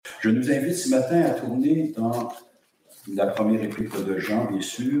Je nous invite ce matin à tourner dans la première épître de Jean, bien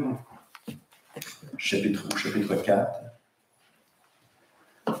sûr, chapitre 4.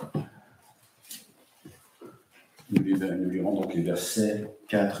 Nous lirons donc les versets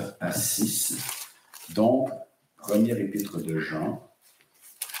 4 à 6. Donc, première épître de Jean,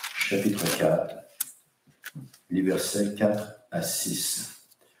 chapitre 4, les versets 4 à 6.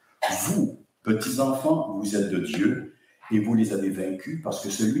 Vous, petits enfants, vous êtes de Dieu, et vous les avez vaincus, parce que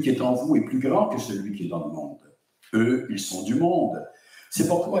celui qui est en vous est plus grand que celui qui est dans le monde. Eux, ils sont du monde. C'est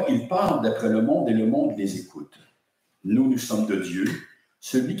pourquoi ils parlent d'après le monde, et le monde les écoute. Nous, nous sommes de Dieu.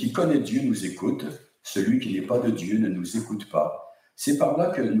 Celui qui connaît Dieu nous écoute. Celui qui n'est pas de Dieu ne nous écoute pas. C'est par là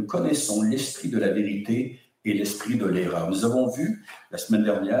que nous connaissons l'esprit de la vérité et l'esprit de l'erreur. Nous avons vu la semaine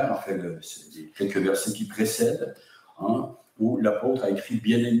dernière, en fait, les quelques versets qui précèdent, où l'apôtre a écrit «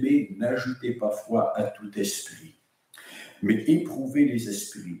 Bien-aimés, n'ajoutez pas foi à tout esprit, mais éprouvez les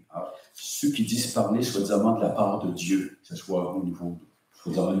esprits. » Alors, ceux qui disent parler soi-disant de la part de Dieu, que ce soit au niveau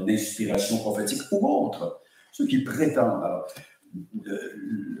d'une inspiration prophétique ou autre, ceux qui prétendent. Alors,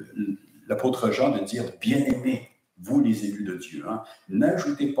 l'apôtre Jean de dire « Bien-aimés, vous les élus de Dieu,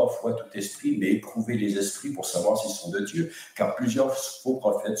 n'ajoutez pas foi à tout esprit, mais éprouvez les esprits pour savoir s'ils sont de Dieu, car plusieurs faux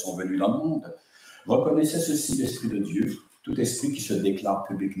prophètes sont venus dans le monde. Reconnaissez ceci, l'Esprit de Dieu, tout esprit qui se déclare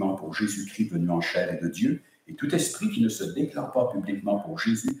publiquement pour Jésus-Christ venu en chair est de Dieu, et tout esprit qui ne se déclare pas publiquement pour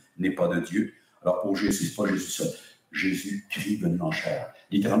Jésus n'est pas de Dieu. » Alors pour Jésus, ce n'est pas Jésus seul, Jésus-Christ venu en chair.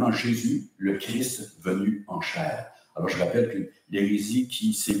 Littéralement, Jésus, le Christ venu en chair. Alors je rappelle que l'hérésie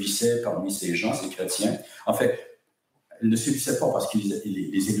qui sévissait parmi ces gens, ces chrétiens, en fait, elle ne sévissait pas parce que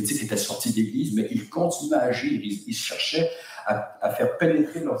les hérétiques étaient sortis d'Église, mais ils continuaient à agir, ils cherchaient à faire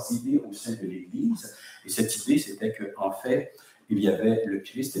pénétrer leurs idées au sein de l'Église. Et cette idée, c'était qu'en fait, le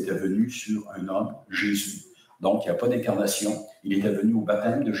Christ était venu sur un homme, Jésus. Donc, il n'y a pas d'incarnation. Il était venu au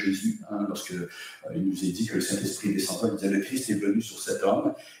baptême de Jésus, lorsque il nous est dit que le Saint-Esprit descendait. Il disait, le Christ est venu sur cet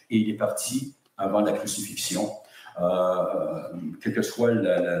homme et il est parti avant la crucifixion. Quelle que soit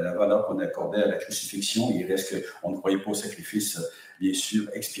la valeur qu'on accordait à la crucifixion, il reste qu'on ne croyait pas au sacrifice, bien sûr,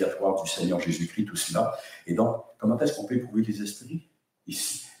 expiatoire du Seigneur Jésus-Christ, tout cela. Et donc, comment est-ce qu'on peut éprouver les esprits?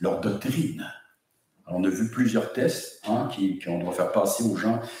 Ici, leur doctrine. Alors, on a vu plusieurs tests qu'on doit faire passer aux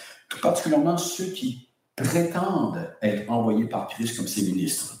gens, tout particulièrement ceux qui prétendent être envoyés par Christ comme ses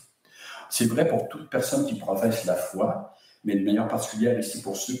ministres. C'est vrai pour toute personne qui professe la foi, mais de manière particulière ici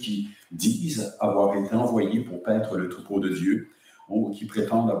pour ceux qui disent avoir été envoyés pour paître le troupeau de Dieu, ou qui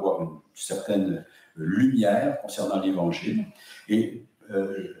prétendent avoir une certaine lumière concernant l'Évangile. Et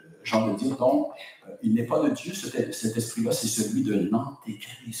j'ai envie de dire, donc, il n'est pas de Dieu, cet esprit-là, c'est celui de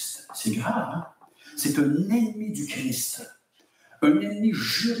l'antéchrist. C'est grave, C'est un ennemi du Christ. Un ennemi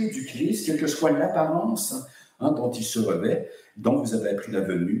juré du Christ, quelle que soit l'apparence dont il se revêt, dont vous avez appris la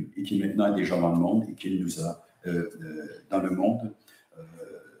venue et qui maintenant est déjà dans le monde et qu'il nous a dans le monde.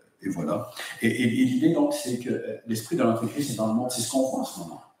 Et voilà. Et l'idée, donc, c'est que l'esprit de l'antéchrist est dans le monde. C'est ce qu'on voit en ce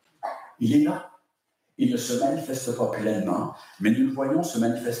moment. Il est là. Il ne se manifeste pas pleinement, mais nous le voyons se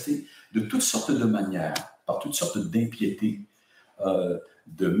manifester de toutes sortes de manières, par toutes sortes d'impiétés,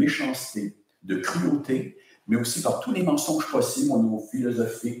 de méchanceté, de cruauté, mais aussi par tous les mensonges possibles au niveau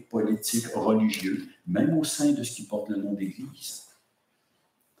philosophique, politique, religieux, même au sein de ce qui porte le nom d'Église.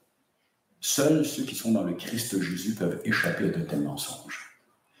 Seuls ceux qui sont dans le Christ Jésus peuvent échapper à de tels mensonges.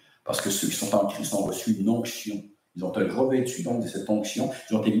 Parce que ceux qui sont en Christ ont reçu une onction. Ils ont été revêtus donc de cette onction.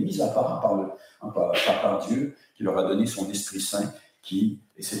 Ils ont été mis à part par Dieu, qui leur a donné son Esprit Saint, et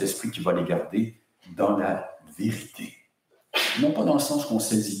cet Esprit qui va les garder dans la vérité. Non pas dans le sens qu'on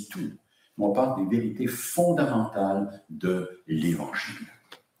saisit tout, mais on parle des vérités fondamentales de l'Évangile.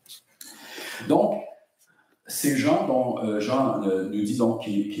 Donc, ces gens dont Jean nous dit donc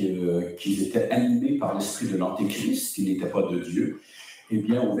qu'ils étaient animés par l'esprit de l'Antéchrist, qu'ils n'étaient pas de Dieu, eh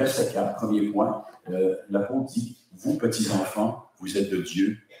bien, au verset 4, premier point, l'apôtre dit « Vous, petits enfants, vous êtes de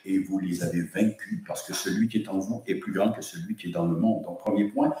Dieu et vous les avez vaincus, parce que celui qui est en vous est plus grand que celui qui est dans le monde. » Donc, premier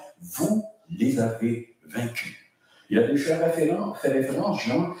point, vous les avez vaincus. Il a déjà fait référence,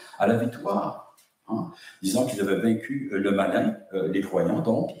 Jean, à la victoire, disant qu'ils avaient vaincu le malin, les croyants,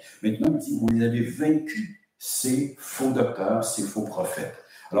 donc. Maintenant, il dit « Vous les avez vaincus, ces faux docteurs, ces faux prophètes. »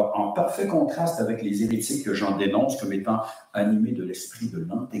 Alors, en parfait contraste avec les hérétiques que Jean dénonce comme étant animés de l'esprit de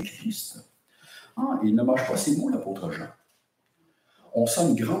l'Antéchrist, il ne mâche pas ses mots, l'apôtre Jean. On sent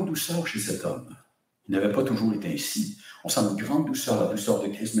une grande douceur chez cet homme. Il n'avait pas toujours été ainsi. On sent une grande douceur, la douceur de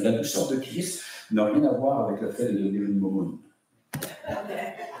Christ. Mais la douceur de Christ n'a rien à voir avec le fait de devenir une momoune.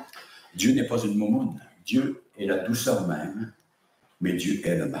 Dieu n'est pas une momoune. Dieu est la douceur même, mais Dieu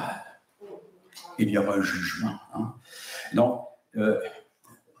est le mal. Il y aura un jugement. Donc,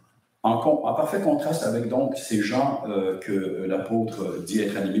 En parfait contraste avec donc ces gens que l'apôtre dit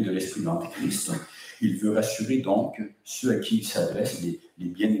être animés de l'esprit de l'Antéchrist, il veut rassurer donc ceux à qui il s'adresse, les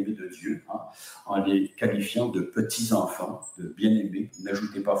bien-aimés de Dieu, hein, en les qualifiant de petits-enfants, de bien-aimés.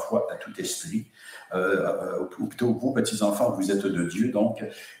 N'ajoutez pas foi à tout esprit. Ou plutôt, vous, petits-enfants, vous êtes de Dieu. Donc,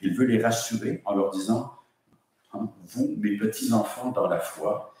 il veut les rassurer en leur disant, hein, vous, mes petits-enfants dans la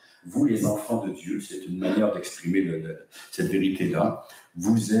foi, vous, les enfants de Dieu, c'est une manière d'exprimer cette vérité-là,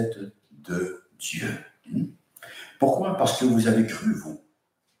 vous êtes de Dieu. Pourquoi? Parce que vous avez cru, vous.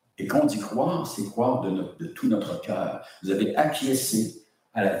 Et quand on dit croire, c'est croire de tout notre cœur. Vous avez acquiescé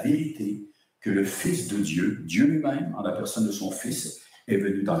à la vérité que le Fils de Dieu, Dieu lui-même, en la personne de son Fils, est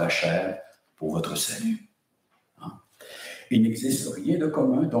venu dans la chair pour votre salut. Hein? Il n'existe rien de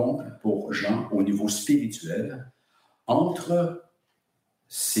commun, donc, pour Jean, au niveau spirituel, entre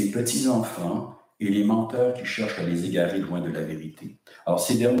ces petits-enfants et les menteurs qui cherchent à les égarer loin de la vérité. Alors,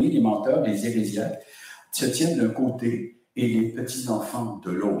 ces derniers, les menteurs, les hérésiaques, se tiennent d'un côté et les petits-enfants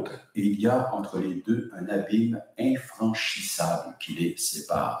de l'autre. Et il y a entre les deux un abîme infranchissable qui les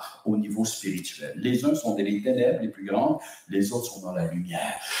sépare au niveau spirituel. Les uns sont dans les ténèbres les plus grandes, les autres sont dans la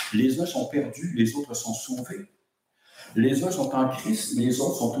lumière. Les uns sont perdus, les autres sont sauvés. Les uns sont en Christ, mais les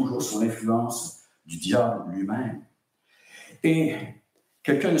autres sont toujours sous l'influence du diable lui-même. Et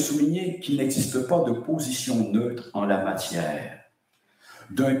quelqu'un a souligné qu'il n'existe pas de position neutre en la matière.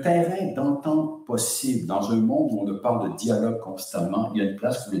 D'un terrain d'entente possible dans un monde où on ne parle de dialogue constamment, il y a une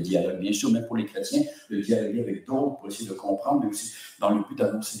place pour le dialogue. Bien sûr, même pour les chrétiens, le dialoguer avec d'autres pour essayer de comprendre, mais aussi dans le but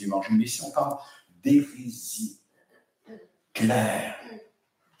d'annoncer l'évangile. Mais si on parle d'hérésie claire,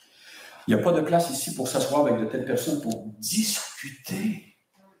 il n'y a pas de place ici pour s'asseoir avec de telles personnes pour discuter.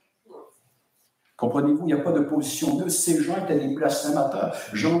 Comprenez-vous, il n'y a pas de position neutre. Ces gens étaient des blasphémateurs.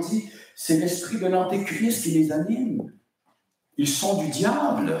 Jean dit, c'est l'esprit de l'Antéchrist qui les anime. Ils sont du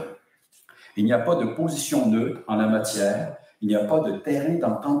diable. Il n'y a pas de position neutre en la matière. Il n'y a pas de terrain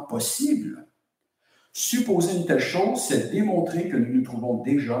d'entente possible. Supposer une telle chose, c'est démontrer que nous nous trouvons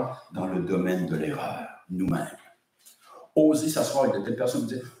déjà dans le domaine de l'erreur, nous-mêmes. Oser s'asseoir avec de telles personnes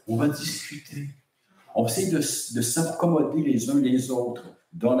et dire, on va discuter. On va essayer de s'accommoder les uns les autres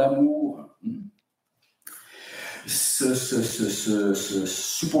dans l'amour.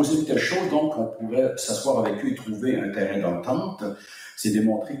 Supposer une telle chose, donc, on pourrait s'asseoir avec eux et trouver un terrain d'entente, c'est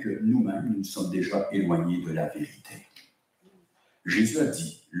démontrer que nous-mêmes, nous sommes déjà éloignés de la vérité. Jésus a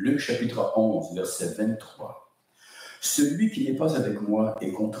dit, Luc chapitre 11, verset 23, « Celui qui n'est pas avec moi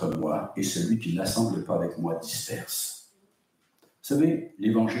est contre moi, et celui qui n'assemble pas avec moi disperse. » Vous savez,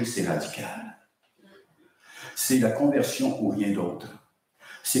 l'Évangile, c'est radical. C'est la conversion ou rien d'autre.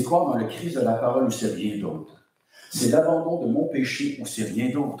 C'est croire dans le Christ de la parole ou c'est rien d'autre. C'est l'abandon de mon péché ou c'est rien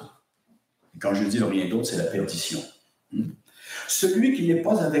d'autre. Et quand je dis le rien d'autre, c'est la perdition. Celui qui n'est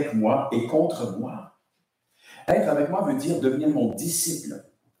pas avec moi est contre moi. Être avec moi veut dire devenir mon disciple,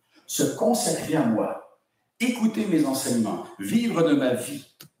 se consacrer à moi, écouter mes enseignements, vivre de ma vie,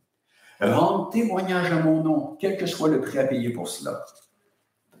 rendre témoignage à mon nom, quel que soit le prix à payer pour cela.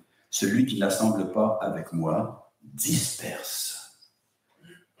 Celui qui n'assemble pas avec moi disperse.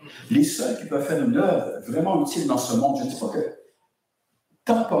 Les seuls qui peuvent faire une œuvre vraiment utile dans ce monde, je ne dis pas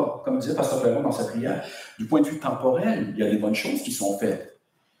que, comme disait Pasteur Perron dans sa prière, du point de vue temporel, il y a des bonnes choses qui sont faites,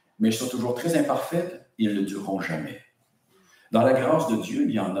 mais elles sont toujours très imparfaites et elles ne dureront jamais. Dans la grâce de Dieu,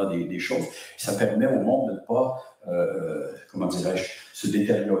 il y en a des choses, ça permet au monde de ne pas, se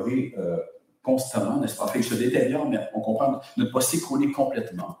détériorer constamment, n'est-ce pas? Fait que se détériore, mais on comprend, ne pas s'écrouler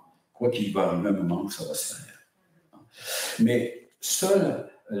complètement, quoi qu'il va arriver un moment où ça va se faire. Mais seule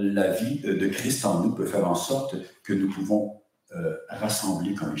la vie de Christ en nous peut faire en sorte que nous pouvons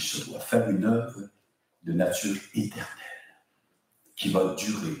rassembler comme il se doit, faire une œuvre de nature éternelle, qui va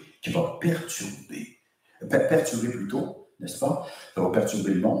durer, qui va perturber plutôt, n'est-ce pas? Ça va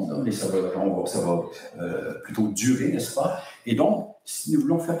perturber le monde, mais ça va plutôt durer, n'est-ce pas? Et donc, si nous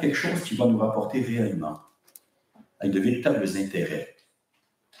voulons faire quelque chose qui va nous rapporter réellement, avec de véritables intérêts,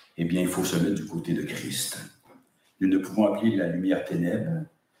 eh bien, il faut se mettre du côté de Christ. Nous ne pouvons appeler la lumière ténèbres,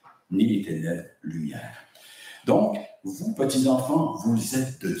 ni les ténèbres lumière. Donc, vous, petits-enfants, vous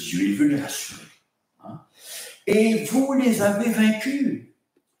êtes de Dieu. Il veut les rassurer. Hein? Et vous les avez vaincus.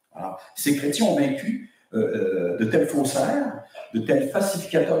 Alors, ces chrétiens ont vaincu de tels faussaires, de tels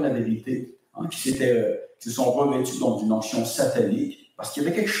falsificateurs de la vérité, hein, qui se sont revêtus dans une onction satanique, parce qu'il y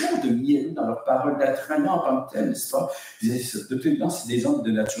avait quelque chose de mielleux dans leur parole, d'attrayant en tant que tel, n'est-ce pas? De tout temps, c'est des hommes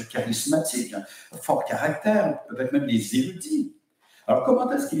de nature charismatique, hein, fort caractère, peut-être même des érudits. Alors, comment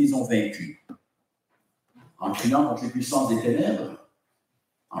est-ce qu'ils les ont vaincus? En criant contre les puissances des ténèbres?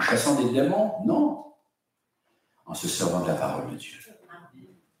 En chassant des démons? Non. En se servant de la parole de Dieu.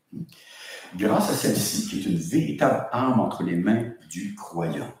 Grâce à celle-ci, qui est une véritable arme entre les mains du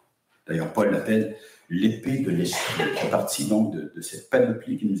croyant. D'ailleurs, Paul l'appelle l'épée de l'esprit, qui fait partie donc de cette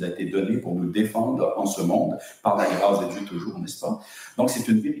panoplie qui nous a été donnée pour nous défendre en ce monde, par la grâce de Dieu toujours, n'est-ce pas? Donc, c'est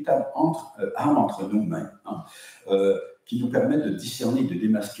une véritable arme entre nos mains, qui nous permet de discerner, de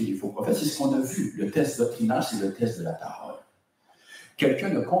démasquer les faux prophètes. C'est ce qu'on a vu. Le test doctrinal, c'est le test de la parole. Quelqu'un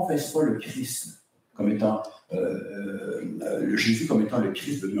ne confesse pas le Christ comme étant Jésus comme étant le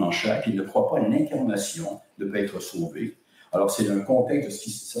Christ venu en chair, qui ne croit pas à l'incarnation, ne peut être sauvé. Alors, c'est dans le contexte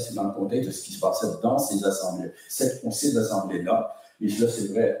c'est dans le contexte de ce qui se passait dans ces assemblées, ces assemblées-là. Et cela, c'est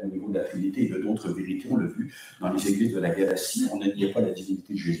vrai au niveau de la Trinité et de d'autres vérités. On l'a vu dans les églises de la Galatie. On n'y est pas la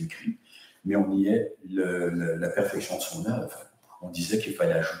divinité de Jésus-Christ, mais on y est la perfection de son œuvre. On disait qu'il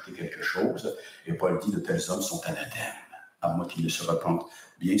fallait ajouter quelque chose, et Paul dit de tels hommes sont anathèmes, à moins qu'ils ne se repentent,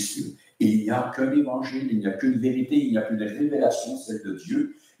 bien sûr. Et il n'y a qu'un évangile, il n'y a qu'une vérité, il n'y a qu'une révélation, celle de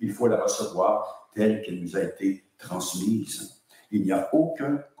Dieu. Il faut la recevoir telle qu'elle nous a été transmise. Il n'y a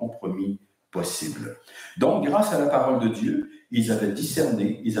aucun compromis possible. Donc, grâce à la parole de Dieu, ils avaient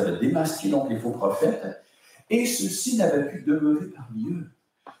discerné, ils avaient démasqué donc les faux prophètes, et ceux-ci n'avaient pu demeurer parmi eux.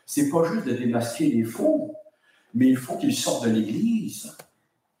 C'est pas juste de démasquer les faux, mais il faut qu'ils sortent de l'Église.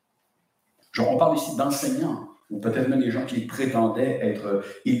 On parle ici d'enseignants, ou peut-être même des gens qui prétendaient être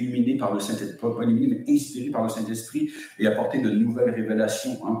illuminés par le Saint-Esprit, pas illuminés, mais inspirés par le Saint-Esprit et apporter de nouvelles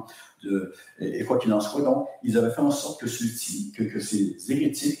révélations. Et quoi qu'il en soit, donc, ils avaient fait en sorte que ces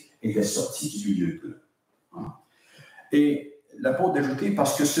hérétiques étaient sortis du milieu d'eux. Et l'apôtre d'ajouter,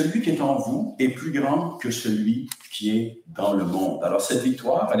 parce que celui qui est en vous est plus grand que celui qui est dans le monde. Alors, cette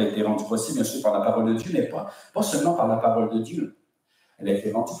victoire, elle a été rendue possible, bien sûr, par la parole de Dieu, mais pas seulement par la parole de Dieu. Elle a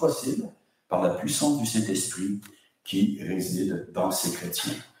été rendue possible par la puissance du Saint-Esprit qui réside dans ces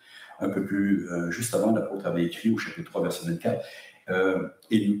chrétiens. Un peu plus, juste avant, l'apôtre avait écrit au chapitre 3, verset 24,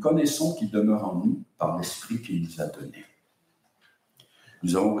 et nous connaissons qu'il demeure en nous par l'Esprit qu'il nous a donné.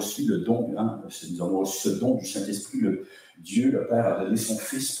 Nous avons reçu le don, nous avons reçu ce don du Saint-Esprit. Dieu, le Père, a donné son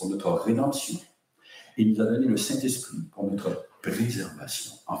Fils pour notre rédemption. Et il nous a donné le Saint-Esprit pour notre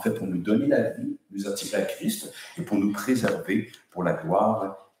préservation. En fait, pour nous donner la vie, nous attirer à Christ et pour nous préserver pour la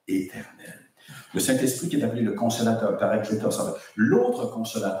gloire éternelle. Le Saint-Esprit qui est appelé le consolateur, paraclétos. L'autre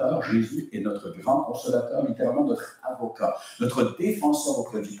consolateur, Jésus, est notre grand consolateur, littéralement notre avocat, notre défenseur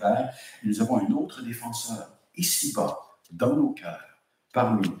auprès du Père. Et nous avons un autre défenseur, ici-bas, dans nos cœurs,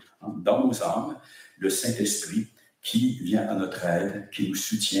 parmi, dans nos âmes, le Saint-Esprit qui vient à notre aide, qui nous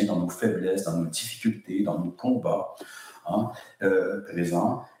soutient dans nos faiblesses, dans nos difficultés, dans nos combats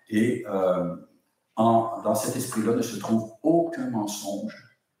présents. Et dans cet esprit-là ne se trouve aucun mensonge,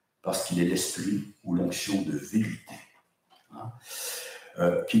 parce qu'il est l'esprit ou l'onction de vérité,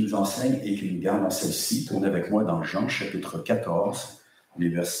 qui nous enseigne et qui nous garde dans celle-ci. Tournez avec moi dans Jean, chapitre 14, les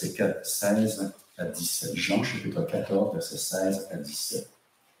versets 16 à 17. Jean, chapitre 14, versets 16 à 17.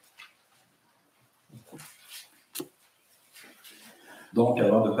 Donc,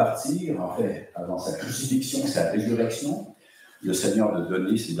 avant de partir, en fait, avant sa crucifixion, sa résurrection, le Seigneur a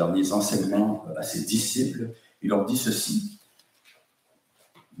donné ses derniers enseignements à ses disciples. Il leur dit ceci: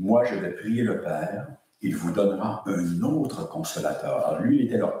 moi, je vais prier le Père, il vous donnera un autre consolateur. Alors, lui, il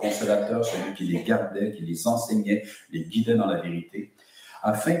était leur consolateur, celui qui les gardait, qui les enseignait, les guidait dans la vérité,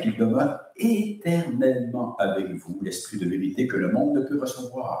 afin qu'il demeure éternellement avec vous, l'esprit de vérité que le monde ne peut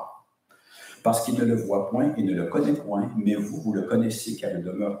recevoir. Parce qu'il ne le voit point et ne le connaît point, mais vous le connaissez, car il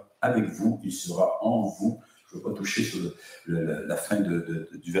demeure avec vous, il sera en vous. Je ne veux pas toucher sur la fin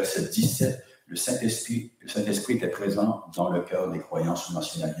du verset 17. Le Saint-Esprit était présent dans le cœur des croyants sous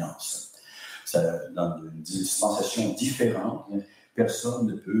l'Ancienne Alliance. Dans une dispensation différente, personne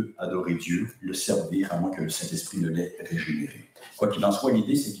ne peut adorer Dieu, le servir, à moins que le Saint-Esprit ne l'ait régénéré. Quoi qu'il en soit,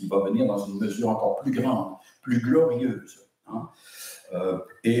 l'idée, c'est qu'il va venir dans une mesure encore plus grande, plus glorieuse.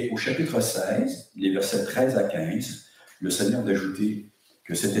 Et au chapitre 16, les versets 13 à 15, le Seigneur d'ajouter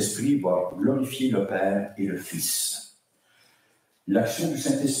que cet Esprit va glorifier le Père et le Fils. L'action du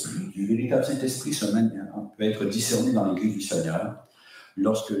Saint-Esprit, du véritable Saint-Esprit, peut être discernée dans l'Église du Seigneur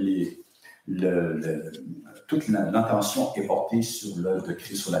lorsque toute l'intention est portée sur l'œuvre de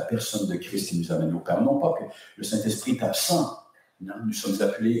Christ, sur la personne de Christ qui nous amène au Père. Non pas que le Saint-Esprit est absent, non, nous sommes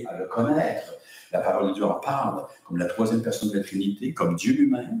appelés à le connaître. La parole de Dieu en parle comme la troisième personne de la Trinité, comme Dieu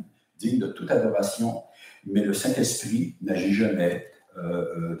lui-même, digne de toute adoration, mais le Saint-Esprit n'agit jamais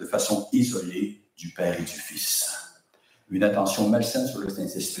de façon isolée du Père et du Fils. Une attention malsaine sur le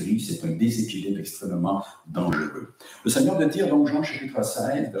Saint-Esprit, c'est un déséquilibre extrêmement dangereux. Le Seigneur de dire, donc, Jean chapitre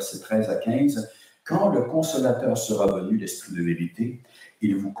 16, versets 13 à 15, « Quand le Consolateur sera venu, l'Esprit de vérité,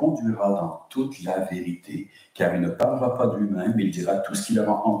 Il vous conduira dans toute la vérité, car il ne parlera pas de lui-même, mais il dira tout ce qu'il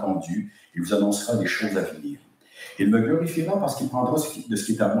aura entendu. Il vous annoncera des choses à venir. Il me glorifiera parce qu'il prendra de ce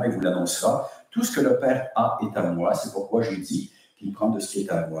qui est à moi et vous l'annoncera. Tout ce que le Père a est à moi. C'est pourquoi j'ai dit qu'il prend de ce qui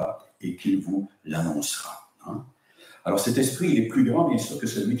est à moi et qu'il vous l'annoncera. Hein? Alors cet esprit, il est plus grand, bien sûr, que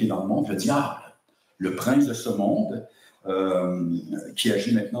celui qui est dans le monde, le diable, le prince de ce monde, qui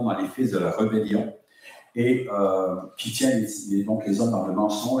agit maintenant dans les fils de la rébellion et qui tient donc les hommes dans le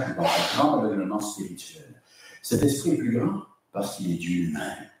mensonge et dans un grand aveuglement spirituel. Cet esprit est plus grand parce qu'il est Dieu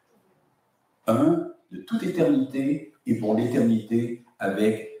lui-même. Un de toute éternité et pour l'éternité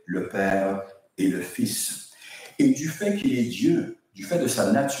avec le Père et le Fils. Et du fait qu'il est Dieu, du fait de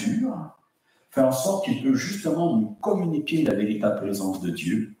sa nature, fait en sorte qu'il peut justement nous communiquer la véritable présence de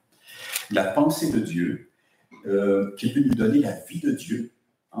Dieu, la pensée de Dieu, qu'il peut nous donner la vie de Dieu,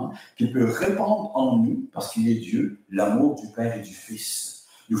 hein, qu'il peut répandre en nous, parce qu'il est Dieu, l'amour du Père et du Fils,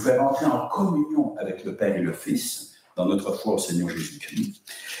 nous faire entrer en communion avec le Père et le Fils, dans notre foi au Seigneur Jésus-Christ.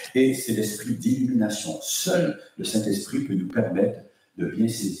 Et c'est l'esprit d'illumination. Seul le Saint-Esprit peut nous permettre de bien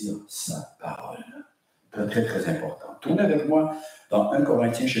saisir sa parole. Très, très, très important. Tournez avec moi dans 1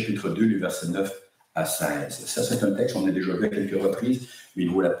 Corinthiens chapitre 2, les versets 9 à 16. Ça, c'est un texte qu'on a déjà vu à quelques reprises, mais il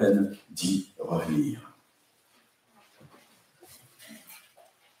vaut la peine d'y revenir.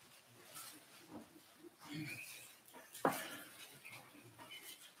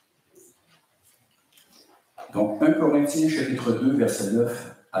 Donc, 1 Corinthiens chapitre 2, versets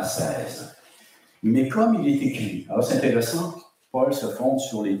 9 à 16. Mais comme il est écrit, alors c'est intéressant, Paul se fonde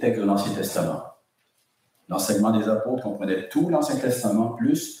sur les textes de l'Ancien Testament. L'enseignement des apôtres comprenait tout l'Ancien Testament,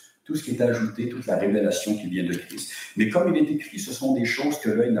 plus tout ce qui est ajouté, toute la révélation qui vient de Christ. Mais comme il est écrit, ce sont des choses que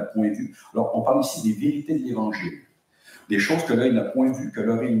l'œil n'a point vues. Alors, on parle ici des vérités de l'Évangile. Des choses que l'œil n'a point vues, que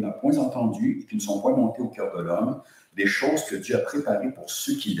l'oreille n'a point entendues, et qui ne sont point montées au cœur de l'homme. Des choses que Dieu a préparées pour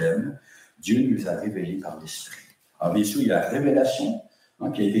ceux qui l'aiment. Dieu nous a révélées par l'Esprit. Alors, bien sûr, il y a la révélation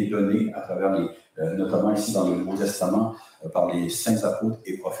qui a été donnée à travers notamment ici dans le Nouveau Testament, par les saints apôtres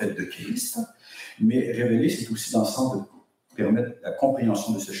et prophètes de Christ. Mais révéler, c'est aussi dans le sens de permettre la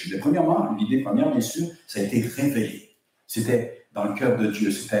compréhension de ce sujet. Premièrement, l'idée première, bien sûr, ça a été révélé. C'était dans le cœur de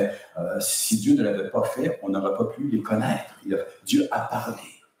Dieu. C'était, si Dieu ne l'avait pas fait, on n'aurait pas pu les connaître. Dieu a parlé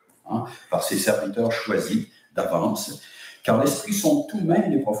par ses serviteurs choisis d'avance, car l'Esprit sonde tout de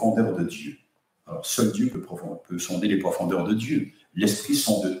même les profondeurs de Dieu. Alors, seul Dieu peut sonder les profondeurs de Dieu. L'Esprit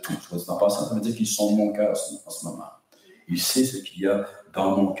sonde tout. En passant, ça veut dire qu'il sonde mon cœur en ce moment. Il sait ce qu'il y a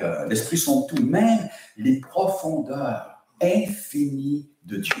dans mon cœur. L'Esprit sonde tout, même les profondeurs infinies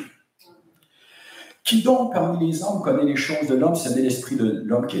de Dieu. Qui donc parmi les hommes connaît les choses de l'homme, c'est l'Esprit de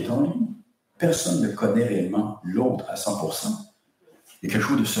l'homme qui est en lui? Personne ne connaît réellement l'autre à 100%. Il y a quelque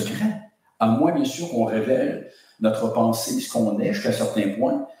chose de secret. À moins, bien sûr, qu'on révèle notre pensée, ce qu'on est, jusqu'à certains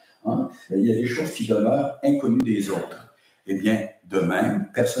points. Il y a des choses qui demeurent inconnues des autres. Eh bien, de même,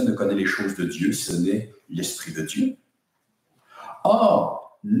 personne ne connaît les choses de Dieu, ce n'est l'Esprit de Dieu.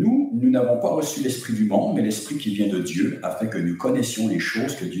 Or, nous n'avons pas reçu l'Esprit du monde, mais l'Esprit qui vient de Dieu, afin que nous connaissions les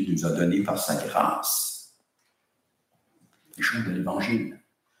choses que Dieu nous a données par sa grâce. Les choses de l'Évangile,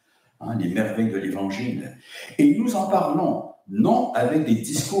 les merveilles de l'Évangile. Et nous en parlons, non avec des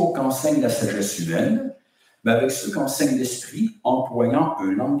discours qu'enseigne la sagesse humaine, mais avec ceux qu'enseigne l'Esprit, employant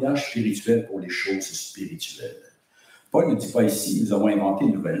un langage spirituel pour les choses spirituelles. Paul ne dit pas ici, nous avons inventé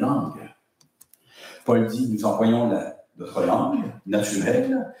une nouvelle langue. Paul dit, nous employons notre langue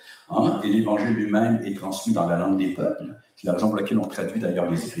naturelle, et l'Évangile lui-même est transmis dans la langue des peuples. C'est la raison pour laquelle on traduit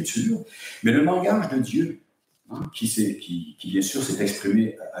d'ailleurs les Écritures. Mais le langage de Dieu, qui bien sûr s'est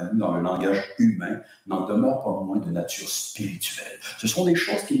exprimé à nous dans le langage humain, n'en demeure pas moins de nature spirituelle. Ce sont des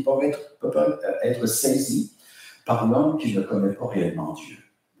choses qui peuvent être saisies par l'homme qui ne connaît pas réellement Dieu.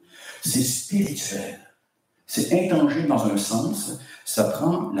 C'est spirituel. C'est intangible dans un sens. Ça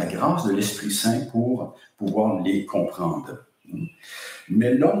prend la grâce de l'Esprit Saint pour pouvoir les comprendre.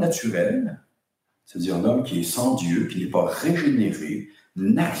 Mais l'homme naturel, c'est-à-dire l'homme qui est sans Dieu, qui n'est pas régénéré,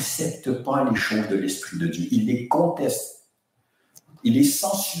 n'accepte pas les choses de l'Esprit de Dieu. Il les conteste. Il est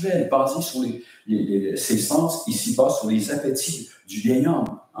sensuel, basé sur ses sens, ici-bas, sur les appétits du vieil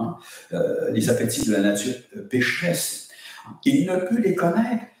homme, les appétits de la nature pécheresse. Il ne peut les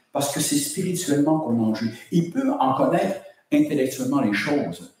connaître parce que c'est spirituellement qu'on en juge. Il peut en connaître intellectuellement les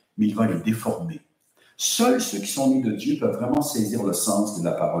choses, mais il va les déformer. Seuls ceux qui sont nés de Dieu peuvent vraiment saisir le sens de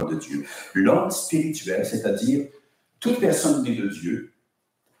la parole de Dieu. L'homme spirituel, c'est-à-dire toute personne née de Dieu,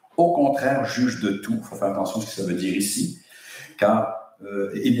 au contraire, juge de tout. Il faut faire attention à ce que ça veut dire ici, car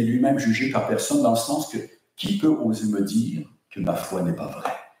il est lui-même jugé par personne, dans le sens que qui peut oser me dire que ma foi n'est pas vraie?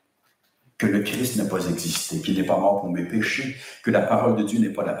 que le Christ n'a pas existé, qu'il n'est pas mort pour mes péchés, que la parole de Dieu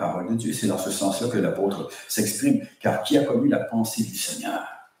n'est pas la parole de Dieu. C'est dans ce sens-là que l'apôtre s'exprime, car qui a connu la pensée du Seigneur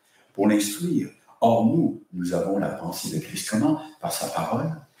pour l'instruire? Or, nous avons la pensée de Christ. Comment? Par sa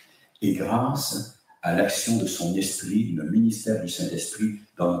parole et grâce à l'action de son esprit, le ministère du Saint-Esprit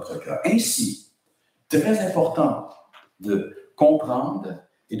dans notre cœur. Ainsi, très important de comprendre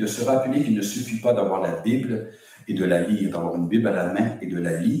et de se rappeler qu'il ne suffit pas d'avoir la Bible et de la lire, d'avoir une Bible à la main et de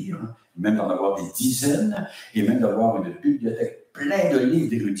la lire, même d'en avoir des dizaines, et même d'avoir une bibliothèque pleine de livres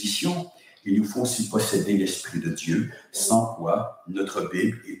d'érudition. Il nous faut aussi posséder l'Esprit de Dieu, sans quoi notre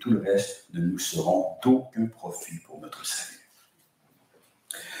Bible et tout le reste ne nous seront d'aucun profit pour notre salut.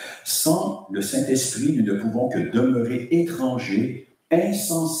 Sans le Saint-Esprit, nous ne pouvons que demeurer étrangers,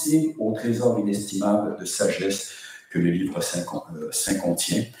 insensibles au trésor inestimable de sagesse que le livre saint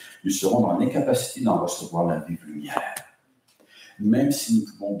contient. Nous serons dans l'incapacité d'en recevoir la vive lumière, même si nous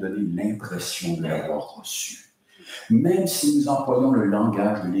pouvons donner l'impression de l'avoir reçu, même si nous employons le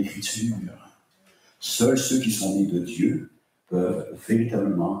langage de l'Écriture. Seuls ceux qui sont nés de Dieu peuvent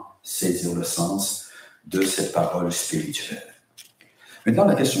véritablement saisir le sens de cette parole spirituelle. Maintenant,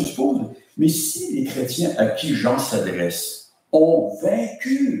 la question se pose, mais si les chrétiens à qui Jean s'adresse ont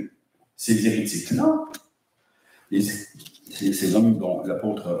vaincu ces hérétiques-là, ces hommes dont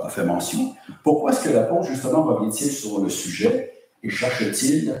l'apôtre a fait mention, pourquoi est-ce que l'apôtre, justement, revient-il sur le sujet et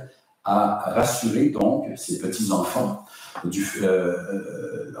cherche-t-il à rassurer donc ces petits-enfants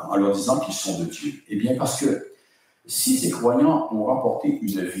en leur disant qu'ils sont de Dieu? Eh bien, parce que si ces croyants ont remporté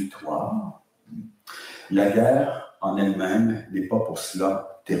une victoire, la guerre en elle-même n'est pas pour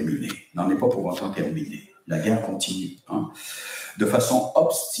cela terminée, n'en est pas pour autant terminée. La guerre continue, de façon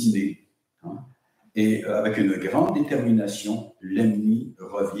obstinée, et avec une grande détermination, l'ennemi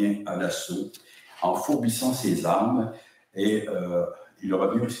revient à l'assaut en fourbissant ses armes et il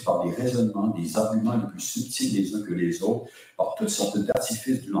revient aussi par des raisonnements, des arguments les plus subtils les uns que les autres, par toutes sortes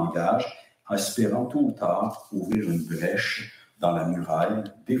d'artifices du langage, espérant tôt ou tard ouvrir une brèche dans la muraille,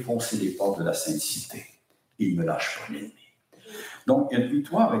 défoncer les portes de la sainte cité. Il ne lâche pas l'ennemi. Donc, il y a une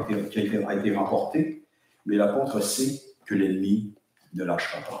victoire qui a été remportée, mais l'apôtre sait que l'ennemi ne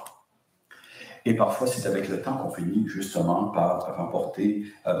lâchera pas. Et parfois, c'est avec le temps qu'on finit justement par remporter,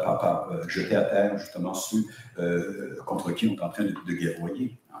 par jeter à terre justement ceux contre qui on est en train de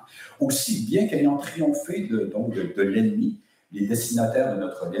guerroyer. Aussi, bien qu'ayant triomphé de l'ennemi, les destinataires de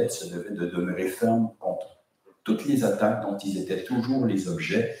notre lettre se devaient de demeurer fermes contre toutes les attaques dont ils étaient toujours les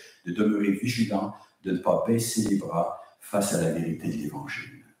objets, de demeurer vigilants, de ne pas baisser les bras face à la vérité de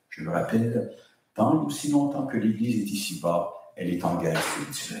l'Évangile. Je le rappelle, tant aussi longtemps que l'Église est ici-bas, elle est en guerre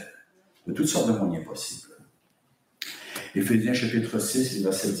spirituelle, de toutes sortes de moyens possibles. Éphésiens chapitre 6,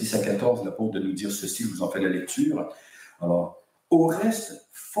 versets 10 à 14, l'apôtre de nous dire ceci, je vous en fais la lecture. Alors, au reste,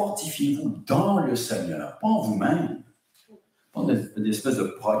 fortifiez-vous dans le Seigneur, pas en vous-même, pas une espèce de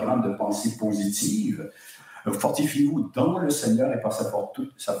programme de pensée positive. Fortifiez-vous dans le Seigneur et par sa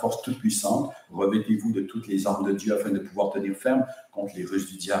force toute puissante, revêtez-vous de toutes les armes de Dieu afin de pouvoir tenir ferme contre les ruses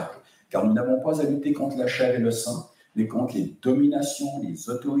du diable. Car nous n'avons pas à lutter contre la chair et le sang, mais contre les dominations, les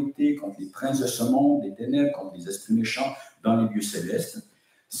autorités, contre les princes de ce monde, les ténèbres, contre les esprits méchants dans les lieux célestes.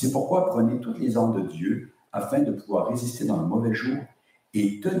 C'est pourquoi prenez toutes les armes de Dieu afin de pouvoir résister dans le mauvais jour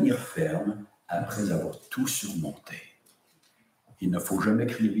et tenir ferme après avoir tout surmonté. Il ne faut jamais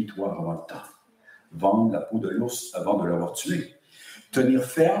crier victoire avant le temps. Vendre la peau de l'ours avant de l'avoir tué. Tenir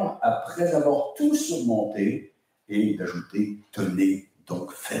ferme après avoir tout surmonté et d'ajouter « tenez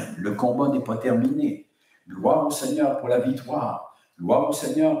donc ferme ». Le combat n'est pas terminé. Gloire au Seigneur pour la victoire. Gloire au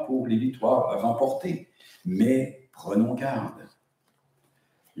Seigneur pour les victoires remportées. Mais prenons garde.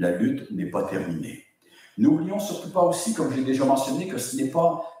 La lutte n'est pas terminée. N'oublions surtout pas aussi, comme j'ai déjà mentionné, que ce n'est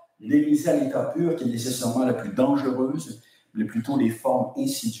pas l'Église à l'état pur qui est nécessairement la plus dangereuse, mais plutôt les formes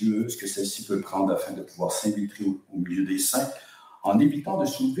insidieuses que celle-ci peut prendre afin de pouvoir s'infiltrer au milieu des saints, en évitant de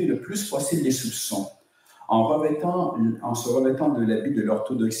soulever le plus possible les soupçons, en se revêtant de l'habit de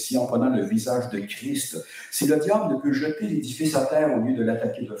l'orthodoxie, en prenant le visage de Christ. Si le diable ne peut jeter l'édifice à terre au lieu de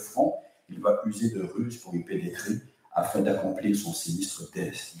l'attaquer de front, il va user de ruse pour y pénétrer afin d'accomplir son sinistre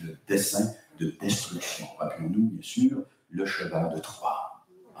dessein de destruction. Rappelons-nous, bien sûr, le cheval de Troie.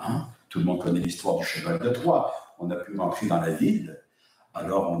 Tout le monde connaît l'histoire du cheval de Troie. On a pu rentrer dans la ville,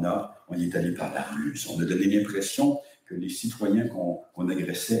 alors on y est allé par la ruse. On a donné l'impression que les citoyens qu'on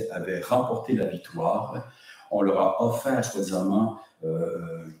agressait avaient remporté la victoire. On leur a offert, soi-disant,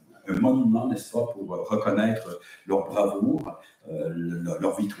 un monument, n'est-ce pas, pour reconnaître leur bravoure,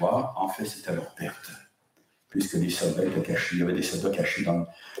 leur victoire. En fait, c'était leur perte, puisque les soldats étaient cachés. Il y avait des soldats cachés dans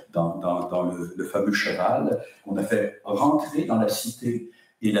le fameux cheval. On a fait rentrer dans la cité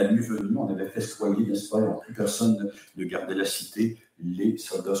Et la nuit venue, on avait festoyé, n'est-ce pas? Plus personne ne gardait la cité. Les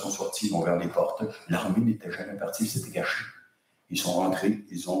soldats sont sortis, ils vont vers les portes. L'armée n'était jamais partie, ils s'étaient cachés. Ils sont rentrés,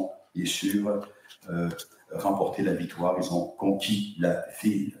 ils ont, bien sûr, remporté la victoire, ils ont conquis la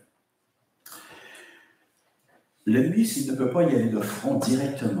ville. L'ennemi, s'il ne peut pas y aller de front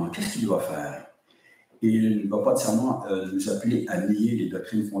directement, qu'est-ce qu'il doit faire? Il ne va pas nécessairement nous appeler à nier les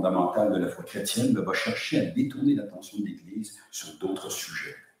doctrines fondamentales de la foi chrétienne, mais va chercher à détourner l'attention de l'Église sur d'autres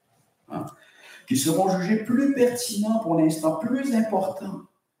sujets, hein, qui seront jugés plus pertinents pour l'instant, plus importants,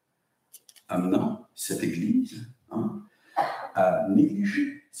 amenant cette Église, hein, à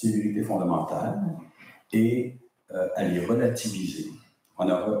négliger ses vérités fondamentales et à les relativiser. On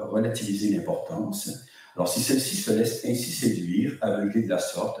a relativisé l'importance. Alors, si celle-ci se laisse ainsi séduire, aveuglée de la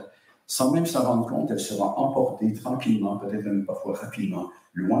sorte, sans même s'en rendre compte, elle sera emportée tranquillement, peut-être même parfois rapidement,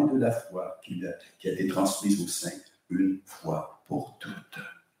 loin de la foi qui a été transmise aux saints une fois pour toutes.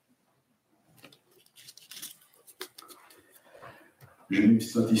 J'ai mis une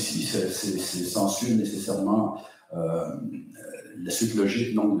petite note ici, c'est censure nécessairement la suite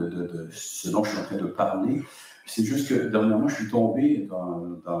logique de ce dont je suis en train de parler. C'est juste que dernièrement, je suis tombé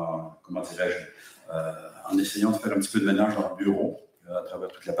dans comment dirais-je, en essayant de faire un petit peu de ménage dans le bureau, à travers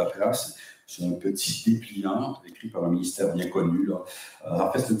toute la paperasse, sur un petit dépliant écrit par un ministère bien connu. Là. En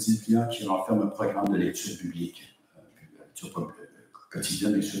fait, c'est un petit dépliant qui renferme un programme de lecture biblique,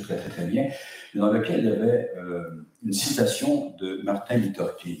 quotidienne, bien sûr, très, très, très bien, dans lequel il y avait une citation de Martin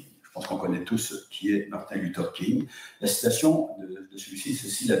Luther King. Je pense qu'on connaît tous qui est Martin Luther King. La citation de celui-ci, c'est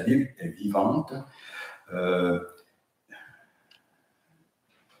ceci: la Bible est vivante.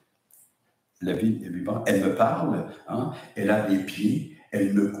 La Bible est vivante, elle me parle, hein, elle a des pieds,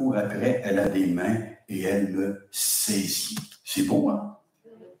 elle me court après, elle a des mains et elle me saisit. C'est beau, hein?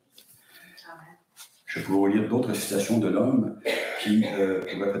 Je pourrais vous lire d'autres citations de l'homme qui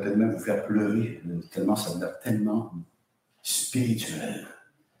pourraient peut-être même vous faire pleurer, tellement ça a l'air tellement spirituel.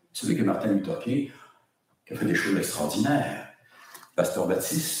 Vous savez que Martin Luther King a fait des choses extraordinaires. Pasteur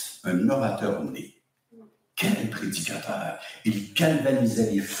baptiste, un orateur né. Quel prédicateur! Il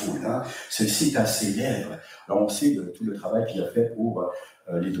galvanisait les foules. Hein? Celle-ci est à ses lèvres. Alors, on sait de tout le travail qu'il a fait pour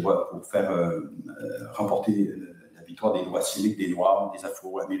les droits, pour faire remporter la victoire des droits civiques des Noirs, des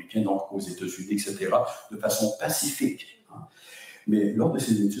Afro-Américains, donc aux États-Unis, etc., de façon pacifique. Hein? Mais lors de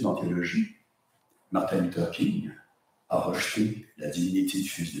ses études en théologie, Martin Luther King a rejeté la divinité du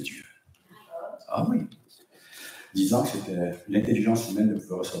Fils de Dieu. Ah oui! Disant que l'intelligence humaine ne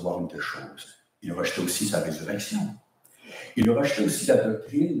pouvait recevoir une telle chose. Il rejetait aussi sa résurrection. Il rejetait aussi la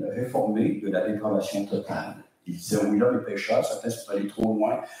doctrine réformée de la dépravation totale. Il disait, oui, là, les pécheurs, certains sont allés trop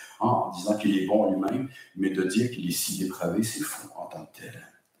loin en disant qu'il est bon lui-même, mais de dire qu'il est si dépravé, c'est faux en tant que tel.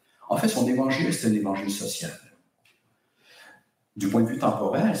 En fait, son évangile, c'est un évangile social. Du point de vue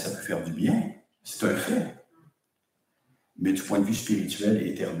temporel, ça peut faire du bien, c'est un fait. Mais du point de vue spirituel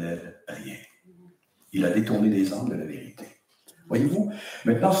et éternel, rien. Il a détourné les âmes de la vérité. Voyez-vous,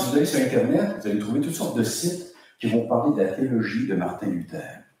 maintenant, si vous allez sur Internet, vous allez trouver toutes sortes de sites qui vont parler de la théologie de Martin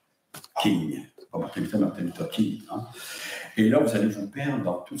Luther King. Pas Martin Luther, Martin Luther King. Hein? Et là, vous allez vous perdre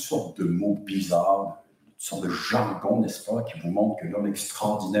dans toutes sortes de mots bizarres, toutes sortes de jargons, n'est-ce pas, qui vous montrent que l'homme est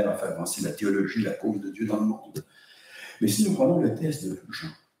extraordinaire à faire avancer la théologie, la cause de Dieu dans le monde. Mais si nous prenons le test de Jean,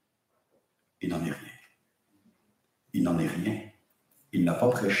 il n'en est rien. Il n'en est rien. Il n'a pas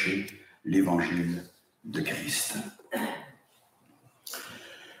prêché l'évangile de Christ.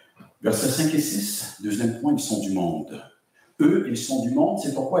 Versets 5 et 6, deuxième point, ils sont du monde. Eux, ils sont du monde,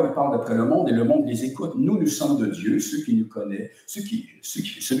 c'est pourquoi ils parlent d'après le monde et le monde les écoute. Nous, nous sommes de Dieu, ceux qui nous connaissent,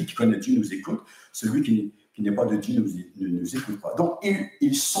 celui qui connaît Dieu nous écoute, celui qui n'est pas de Dieu ne nous écoute pas. Donc,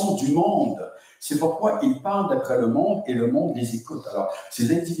 ils sont du monde. C'est pourquoi ils parlent d'après le monde et le monde les écoute. Alors,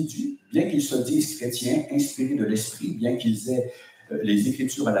 ces individus, bien qu'ils se disent chrétiens, inspirés de l'esprit, bien qu'ils aient les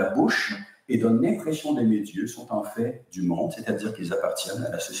Écritures à la bouche, et donnent l'impression d'aimer Dieu, sont en fait du monde, c'est-à-dire qu'ils appartiennent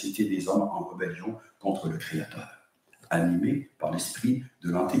à la société des hommes en rébellion contre le Créateur, animés par l'esprit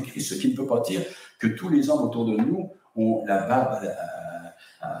de l'Antéchrist. Ce qui ne veut pas dire que tous les hommes autour de nous ont la barbe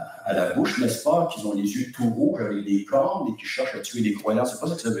à la bouche, n'est-ce pas, qu'ils ont les yeux tout rouges avec des cornes et qui cherchent à tuer les croyants. C'est pas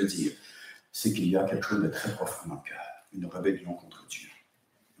ça que ça veut dire. C'est qu'il y a quelque chose de très profond dans le cœur, une rébellion contre Dieu.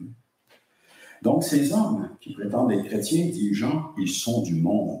 Donc, ces hommes qui prétendent être chrétiens, dit Jean, ils sont du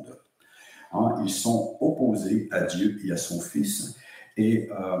monde. Hein, ils sont opposés à Dieu et à son Fils. Et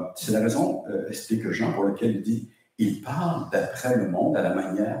c'est la raison, explique Jean, pour laquelle il dit, il parle d'après le monde à la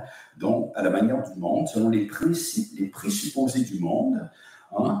manière du monde, selon les principes, les présupposés du monde.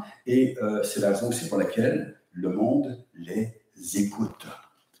 Hein, et c'est la raison aussi pour laquelle le monde les écoute.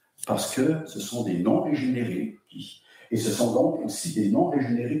 Parce que ce sont des non-régénérés Et ce sont donc aussi des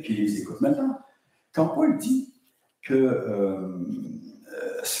non-régénérés qui les écoutent. Maintenant, quand Paul dit que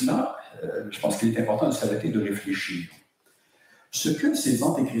cela, je pense qu'il est important de s'arrêter de réfléchir. Ce que ces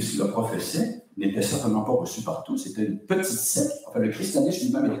antéchrists-là professaient n'était certainement pas reçu par tous. C'était une petite secte. Enfin, le christianisme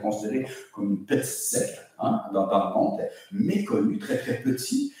lui-même était considéré comme une petite secte dans le monde, méconnu, très, très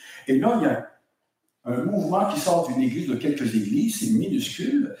petit. Et là, il y a un mouvement qui sort d'une église, de quelques églises, c'est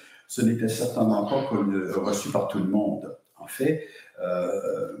minuscule. Ce n'était certainement pas reçu par tout le monde. En fait,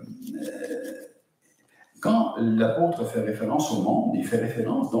 quand l'apôtre fait référence au monde, il fait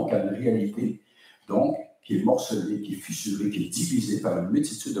référence donc à une réalité, donc, qui est morcelée, qui est fissurée, qui est divisée par une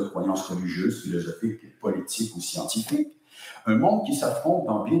multitude de croyances religieuses, philosophiques, politiques ou scientifiques. Un monde qui s'affronte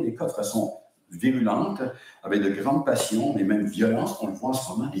dans bien des cas de façon virulente, avec de grandes passions, mais même violences. On le voit en ce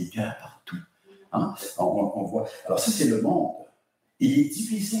moment, des guerres partout. On voit. Alors ça, c'est le monde. Il est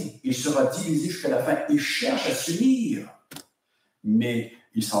divisé. Il sera divisé jusqu'à la fin. Il cherche à s'unir, mais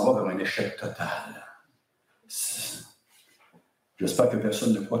il s'en va vers un échec total. J'espère que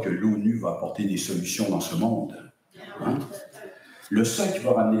personne ne croit que l'ONU va apporter des solutions dans ce monde. Le seul qui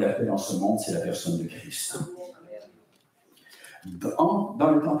va ramener la paix dans ce monde, c'est la personne de Christ.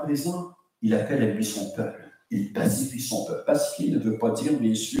 Dans le temps présent, il appelle à lui son peuple. Il pacifie son peuple. Pacifier ne veut pas dire,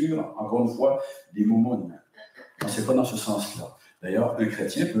 bien sûr, encore une fois, des moumounes. Non, ce n'est pas dans ce sens-là. D'ailleurs, un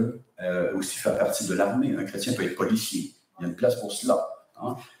chrétien peut aussi faire partie de l'armée. Un chrétien peut être policier. Il y a une place pour cela.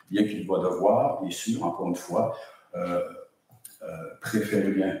 Bien qu'il va devoir, bien sûr, encore une fois,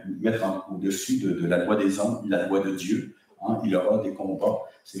 préférer bien mettre au-dessus de la loi des hommes, la loi de Dieu. Il y aura des combats.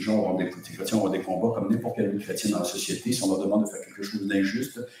 Ces chrétiens auront des combats comme n'importe quel chrétien dans la société. Si on leur demande de faire quelque chose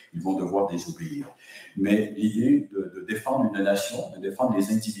d'injuste, ils vont devoir désobéir. Mais l'idée de défendre une nation, de défendre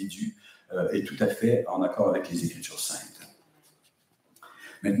les individus, est tout à fait en accord avec les Écritures saintes.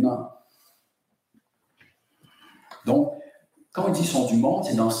 Maintenant, donc, quand ils disent sont du monde,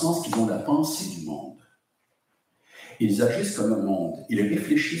 c'est dans le sens qu'ils ont la pensée du monde. Ils agissent comme le monde. Ils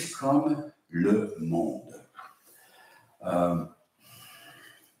réfléchissent comme le monde.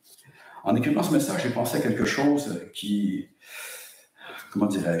 En écrivant ce message, j'ai pensé à quelque chose qui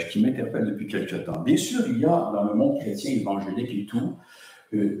m'interpelle depuis quelque temps. Bien sûr, il y a dans le monde chrétien, évangélique et tout,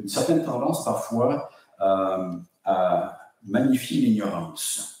 une certaine tendance parfois à magnifier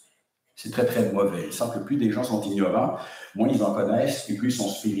l'ignorance. C'est très, très mauvais. Il semble que plus des gens sont ignorants, moins ils en connaissent et plus ils sont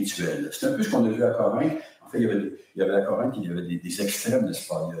spirituels. C'est un peu ce qu'on a vu à Corinthe. En fait, il y avait à Corinthe, il y avait des extrêmes, n'est-ce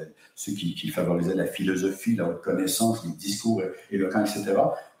pas? Il y avait ceux qui favorisaient la philosophie, la haute connaissance, les discours éloquents, etc.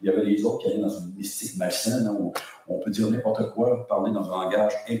 Il y avait les autres qui allaient dans une mystique malsaine, où on peut dire n'importe quoi, parler dans un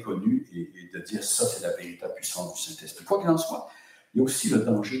langage inconnu et de dire ça, c'est la véritable puissance du Saint-Esprit. Quoi qu'il en soit, il y a aussi le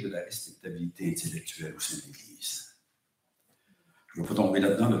danger de la respectabilité intellectuelle au sein de l'Église. Je ne vais pas tomber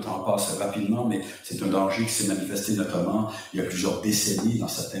là-dedans, le temps passe rapidement, mais c'est un danger qui s'est manifesté notamment il y a plusieurs décennies dans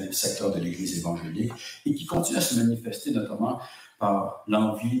certains secteurs de l'Église évangélique et qui continue à se manifester notamment par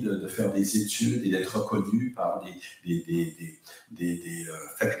l'envie de faire des études et d'être reconnu par des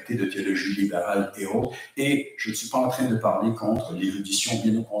facultés de théologie libérale et autres. Et je ne suis pas en train de parler contre l'érudition,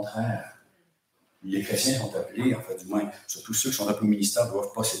 bien au contraire. Les chrétiens sont appelés, enfin du moins, surtout ceux qui sont appelés au ministère,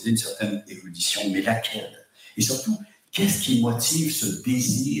 doivent posséder une certaine érudition, mais laquelle? Et surtout, qu'est-ce qui motive ce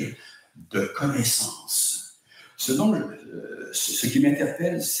désir de connaissance? Ce qui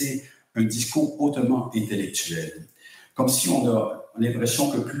m'interpelle, c'est un discours hautement intellectuel. Comme si on a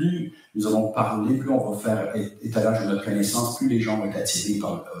l'impression que plus nous allons parler, plus on va faire étalage de notre connaissance, plus les gens vont être attirés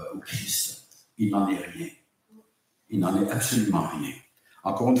au Christ. Il n'en est rien. Il n'en est absolument rien.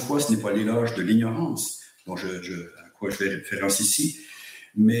 Encore une fois, ce n'est pas l'éloge de l'ignorance à quoi je fais référence ici,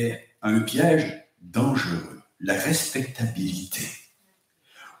 mais à un piège dangereux. La respectabilité,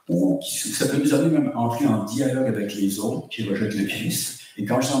 ou ça peut nous amener même à entrer en dialogue avec les autres qui rejettent le Christ. Et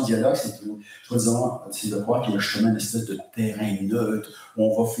quand je dis en dialogue, c'est de croire qu'il y a justement une espèce de terrain neutre où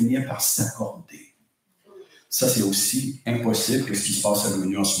on va finir par s'accorder. Ça, c'est aussi impossible que ce qui se passe à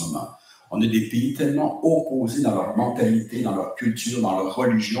l'ONU en ce moment. On a des pays tellement opposés dans leur mentalité, dans leur culture, dans leur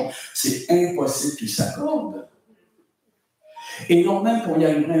religion, c'est impossible qu'ils s'accordent. Et non même qu'on y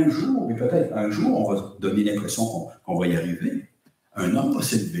arriverait un jour, mais peut-être un jour, on va donner l'impression qu'on va y arriver. Un homme va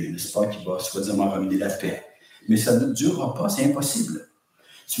s'élever, n'est-ce pas, qui va soi-disant ramener la paix. Mais ça ne durera pas, c'est impossible.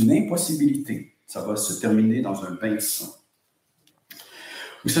 C'est une impossibilité. Ça va se terminer dans un bain de sang.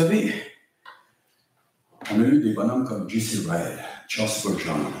 Vous savez, on a eu des bonhommes comme J.C. Ryle, Charles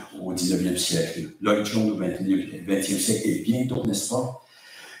Spurgeon au 19e siècle, Lloyd Jones au 20e siècle, et bien d'autres, n'est-ce pas,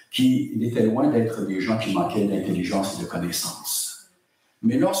 qui étaient loin d'être des gens qui manquaient d'intelligence et de connaissance.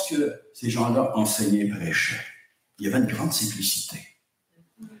 Mais lorsque ces gens-là enseignaient et prêchaient, il y avait une grande simplicité.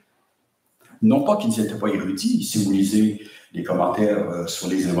 Non pas qu'ils n'étaient pas érudits. Si vous lisez les commentaires sur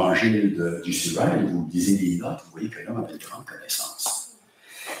les évangiles du Suvel, vous lisez les notes, vous voyez que l'homme avait de grandes connaissances.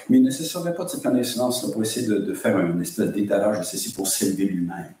 Mais il ne se servait pas de cette connaissance pour essayer de faire une espèce d'étalage de ceci pour s'élever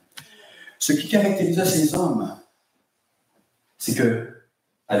lui-même. Ce qui caractérisait ces hommes, c'est que,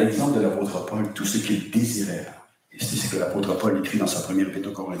 à l'exemple de l'apôtre Paul, tout ce qu'il désirait, et c'est ce que l'apôtre Paul écrit dans sa première épître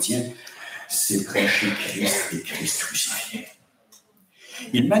aux Corinthiens, c'est prêcher Christ et Christ crucifié.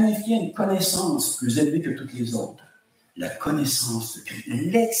 Il magnifiait une connaissance plus élevée que toutes les autres. La connaissance de Christ,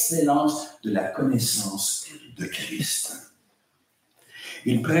 l'excellence de la connaissance de Christ.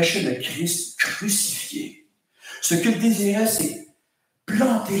 Il prêchait le Christ crucifié. Ce qu'il désirait, c'est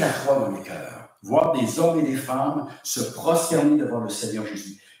planter la croix dans les cœurs, voir des hommes et des femmes se prosterner devant le Seigneur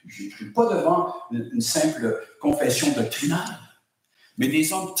Jésus. Pas devant une simple confession doctrinale, mais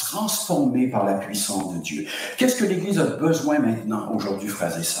des hommes transformés par la puissance de Dieu. Qu'est-ce que l'Église a besoin maintenant, aujourd'hui,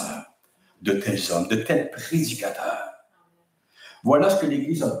 frères et sœurs? De tels hommes, de tels prédicateurs. Voilà ce que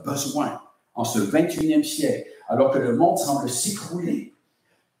l'Église a besoin en ce 21e siècle, alors que le monde semble s'écrouler.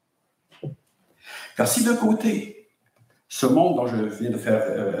 Car si d'un côté, ce monde dont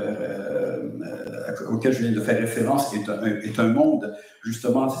auquel je viens de faire référence est un monde,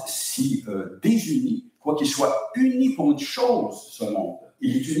 justement, si désuni, quoi qu'il soit uni pour une chose, ce monde.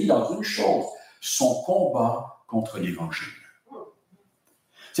 Il est uni dans une chose, son combat contre l'Évangile.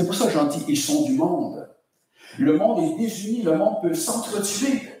 C'est pour ça que j'en dis, ils sont du monde. Le monde est désuni, le monde peut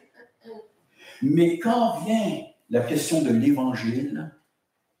s'entretuer. Mais quand vient la question de l'Évangile,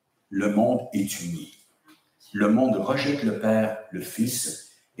 le monde est uni. Le monde rejette le Père, le Fils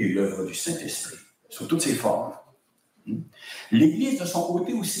et l'œuvre du Saint-Esprit, sous toutes ses formes. L'Église, de son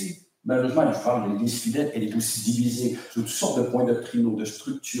côté aussi, malheureusement, je parle de l'Église fidèle, elle est aussi divisée sur toutes sortes de points doctrinaux, de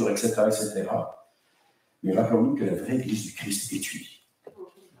structures, etc., etc. Mais rappelons-nous que la vraie Église du Christ est unie,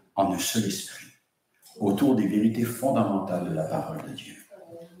 en un seul esprit, autour des vérités fondamentales de la parole de Dieu.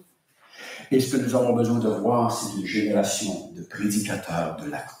 Et ce que nous avons besoin de voir, c'est une génération de prédicateurs de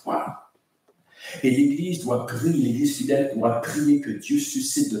la croix. Et l'Église doit prier, l'Église fidèle doit prier que Dieu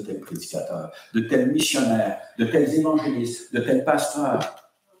suscite de tels prédicateurs, de tels missionnaires, de tels évangélistes, de tels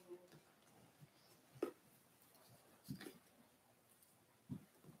pasteurs.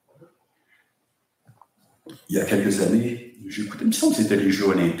 Il y a quelques années, j'ai écouté, il me semble que c'était les Jeux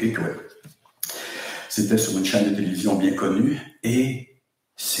olympiques, ouais. C'était sur une chaîne de télévision bien connue, et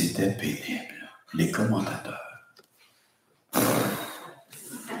c'était pénible. Les commentateurs.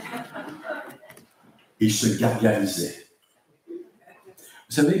 Ils se gargarisaient.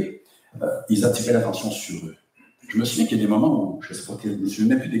 Vous savez, ils attiraient l'attention sur eux. Je me souviens qu'il y a des moments où, je ne sais pas, je ne me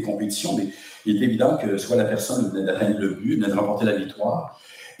souviens même plus des compétitions, mais il est évident que soit la personne venait d'atteindre le but, venait de remporter la victoire,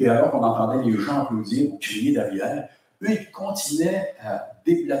 et alors qu'on entendait les gens applaudir ou crier derrière, eux, ils continuaient à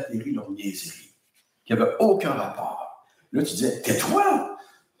déblatérer leur niaiserie, qui n'avait aucun rapport. Là, tu disais, tais-toi!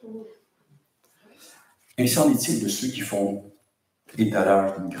 Ainsi en est-il de ceux qui font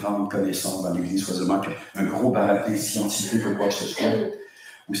étalage d'une grande connaissance dans l'Église, soi-disant qu'un gros baratin scientifique ou quoi que ce soit.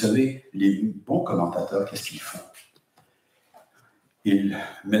 Vous savez, les bons commentateurs, qu'est-ce qu'ils font? Ils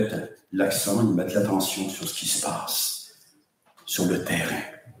mettent l'accent, ils mettent l'attention sur ce qui se passe, sur le terrain.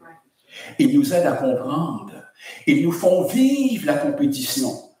 Ils nous aident à comprendre. Ils nous font vivre la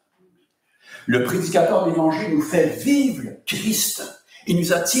compétition. Le prédicateur de l'Évangile nous fait vivre Christ. Il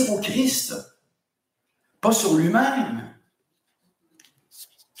nous attire au Christ, pas sur lui-même.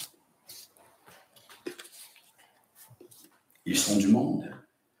 Ils sont du monde.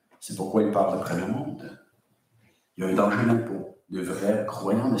 C'est pourquoi ils parlent après le monde. Il y a un danger là pour de vrais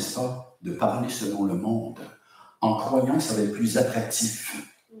croyants, n'est-ce pas, de parler selon le monde. En croyant, ça va être plus attractif.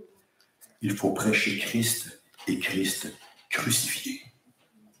 Il faut prêcher Christ et Christ crucifié.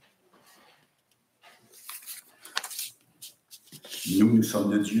 Nous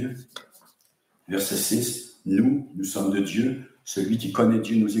sommes de Dieu. Verset 6. Nous sommes de Dieu. Celui qui connaît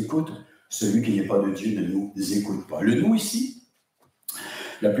Dieu nous écoute. Celui qui n'est pas de Dieu ne nous écoute pas. Le nous ici,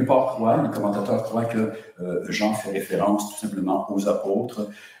 la plupart croient, les commentateurs croient que Jean fait référence tout simplement aux apôtres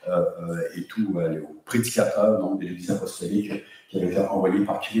et tous aux prédicateurs donc, de l'Église apostolique qui avaient été envoyés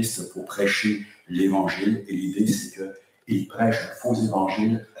par Christ pour prêcher l'Évangile. Et l'idée, c'est qu'ils prêchent un faux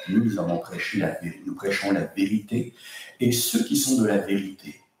Évangile. Nous avons prêché nous prêchons la vérité. Et ceux qui sont de la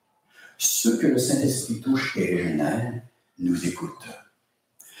vérité, ceux que le Saint-Esprit touche et régénère, nous écoutent.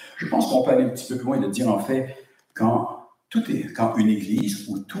 Je pense qu'on peut aller un petit peu plus loin et de dire, en fait, quand une Église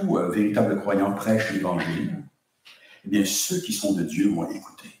ou tout véritable croyant prêche l'Évangile, eh bien, ceux qui sont de Dieu vont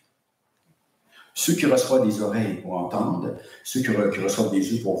écouter. Ceux qui reçoivent des oreilles pour entendre, ceux qui reçoivent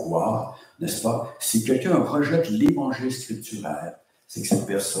des yeux pour voir, n'est-ce pas? Si quelqu'un rejette l'Évangile scripturaire, c'est que cette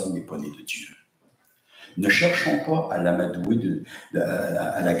personne n'est pas née de Dieu. Ne cherchons pas à l'amadouer,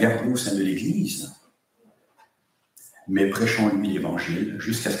 à la garder au sein de l'Église, mais prêchons-lui l'Évangile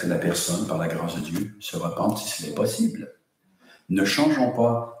jusqu'à ce que la personne, par la grâce de Dieu, se repente si ce n'est possible. Ne changeons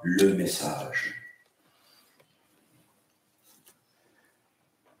pas le message.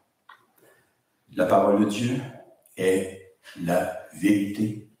 La parole de Dieu est la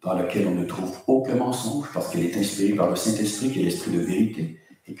vérité dans laquelle on ne trouve aucun mensonge parce qu'elle est inspirée par le Saint-Esprit qui est l'Esprit de vérité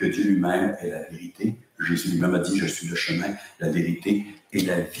et que Dieu lui-même est la vérité. Jésus lui-même a dit « Je suis le chemin, la vérité et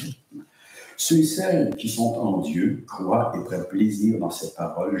la vie ». Ceux et celles qui sont en Dieu croient et prennent plaisir dans cette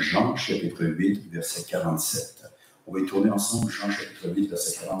parole. Jean, chapitre 8, verset 47. On va y tourner ensemble, Jean, chapitre 8,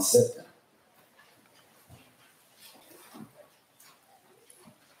 verset 47.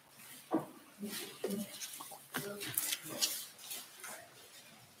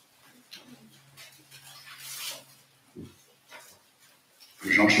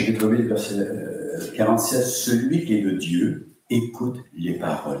 Jean, chapitre 8, verset 47. Celui qui est de Dieu écoute les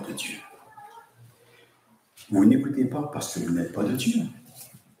paroles de Dieu. Vous n'écoutez pas parce que vous n'êtes pas de Dieu.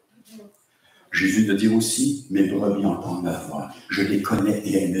 Jésus de dire aussi, mes brebis entendent ma voix, je les connais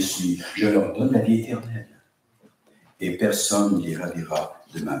et elles me suivent, je leur donne la vie éternelle. Et personne ne les ravira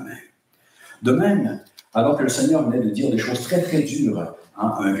de ma main. De même, alors que le Seigneur venait de dire des choses très très dures,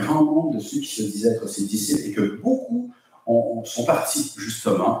 un grand nombre de ceux qui se disaient être ses disciples et que beaucoup sont partis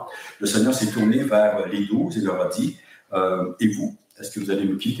justement, le Seigneur s'est tourné vers les 12 et leur a dit, et vous, est-ce que vous allez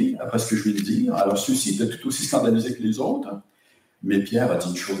me quitter après ce que je viens de dire? Alors ceux-ci étaient tout aussi scandalisés que les autres, mais Pierre a dit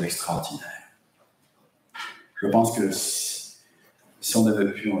une chose extraordinaire. Je pense que si on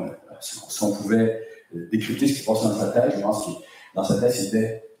avait pu, si on pouvait décrypter ce qui se passe dans sa tête, je pense que dans sa tête,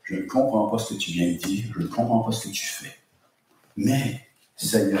 c'était « Je ne comprends pas ce que tu viens de dire, je ne comprends pas ce que tu fais. Mais,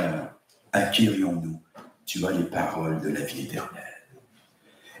 Seigneur, acquérions-nous, tu as les paroles de la vie éternelle.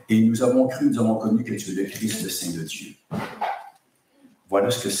 Et nous avons cru, nous avons connu que tu es le Christ, le Saint de Dieu. »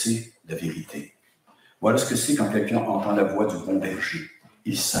 Voilà ce que c'est la vérité. Voilà ce que c'est quand quelqu'un entend la voix du bon berger.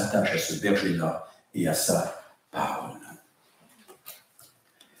 Il s'attache à ce berger-là et à sa parole.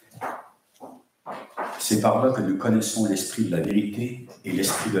 C'est par là que nous connaissons l'esprit de la vérité et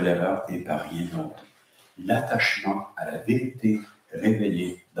l'esprit de l'erreur et par rien d'autre. L'attachement à la vérité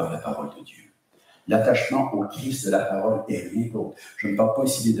révélée dans la parole de Dieu. L'attachement au Christ de la parole et rien d'autre. Je ne parle pas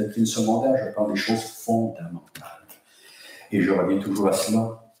ici des doctrines secondaires, je parle des choses fondamentales. Et je reviens toujours à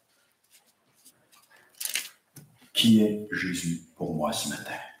cela. Qui est Jésus pour moi ce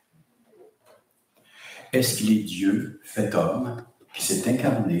matin? Est-ce qu'il est Dieu fait homme qui s'est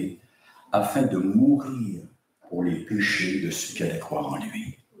incarné afin de mourir pour les péchés de ceux qui allaient croire en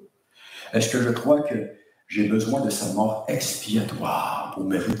lui? Est-ce que je crois que j'ai besoin de sa mort expiatoire pour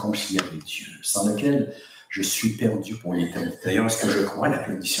me réconcilier avec Dieu, sans lequel je suis perdu pour l'éternité? D'ailleurs, est-ce que je crois à la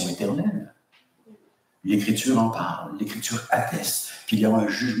perdition éternelle? L'Écriture en parle, l'Écriture atteste qu'il y aura un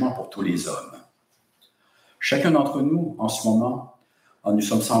jugement pour tous les hommes. Chacun d'entre nous, en ce moment, nous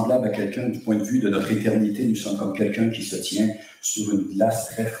sommes semblables à quelqu'un du point de vue de notre éternité. Nous sommes comme quelqu'un qui se tient sur une glace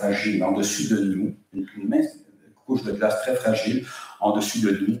très fragile. En dessus de nous, une mince couche de glace très fragile, en dessus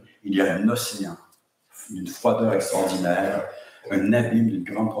de nous, il y a un océan d'une froideur extraordinaire, un abîme d'une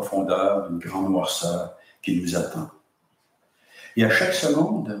grande profondeur, d'une grande noirceur qui nous attend. Et à chaque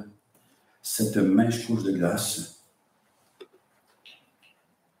seconde, cette mince couche de glace,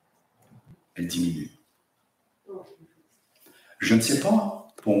 elle diminue. Je ne sais pas,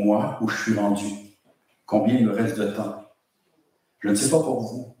 pour moi, où je suis rendu, combien il me reste de temps. Je ne sais pas pour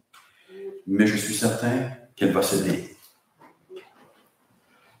vous, mais je suis certain qu'elle va céder.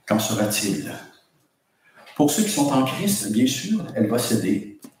 Qu'en sera-t-il? Pour ceux qui sont en Christ, bien sûr, elle va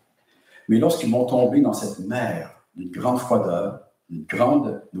céder. Mais lorsqu'ils vont tomber dans cette mer d'une grande froideur, une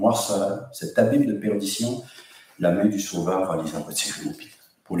grande noirceur, cet abîme de perdition, la main du Sauveur va les en retirer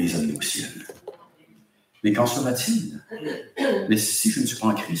pour les amener au ciel. Mais qu'en sera-t-il? Mais si je ne suis pas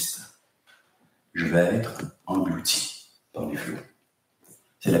en Christ, je vais être englouti par les flots.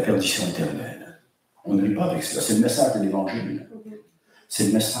 C'est la perdition éternelle. On ne lit pas avec cela. C'est le message de l'Évangile. C'est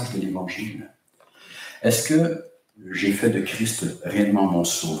le message de l'Évangile. Est-ce que j'ai fait de Christ réellement mon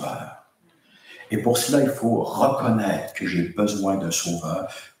sauveur? Et pour cela, il faut reconnaître que j'ai besoin d'un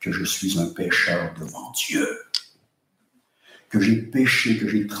sauveur, que je suis un pécheur devant Dieu. Que j'ai péché, que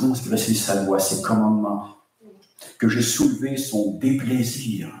j'ai transgressé sa loi, ses commandements, que j'ai soulevé son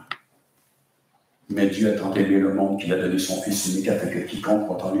déplaisir. Mais Dieu a tant aimé le monde qu'il a donné son Fils unique afin que quiconque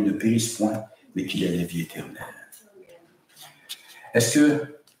croit en lui ne périsse point, mais qu'il ait la vie éternelle. Est-ce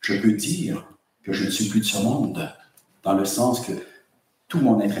que je peux dire que je ne suis plus de ce monde, dans le sens que tout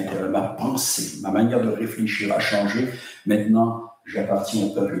mon être intérieur, ma pensée, ma manière de réfléchir a changé. Maintenant, j'appartiens au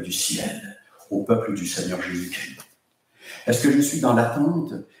peuple du ciel, au peuple du Seigneur Jésus-Christ? Est-ce que je suis dans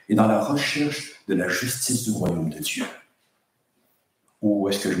l'attente et dans la recherche de la justice du royaume de Dieu? Ou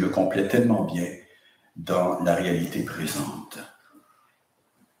est-ce que je me complais tellement bien dans la réalité présente?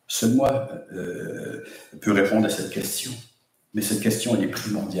 Seul moi peut répondre à cette question. Mais cette question, elle est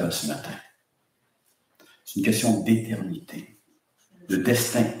primordiale ce matin. C'est une question d'éternité, de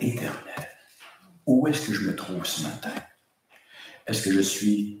destin éternel. Où est-ce que je me trouve ce matin? Est-ce que je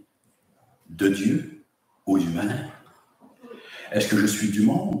suis de Dieu ou d'humain? Est-ce que je suis du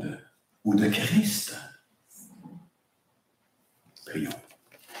monde ou de Christ? Prions.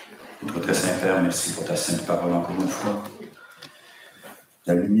 Notre très saint Père, merci pour ta sainte parole encore une fois.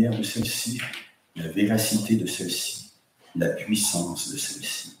 La lumière de celle-ci, la véracité de celle-ci, la puissance de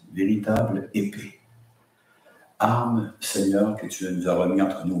celle-ci, véritable épée. Arme, Seigneur, que tu nous as remis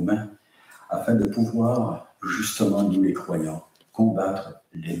entre nos mains, afin de pouvoir, justement, nous les croyants, combattre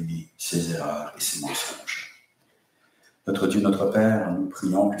l'ennemi, ses erreurs et ses mensonges. Notre Dieu, notre Père, nous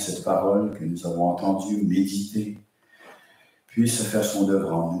prions que cette parole que nous avons entendue, méditer, puisse faire son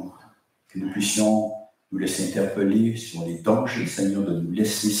œuvre en nous, que nous puissions nous laisser interpeller sur les dangers, Seigneur, de nous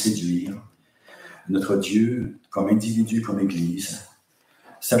laisser séduire. Notre Dieu, comme individu, comme Église,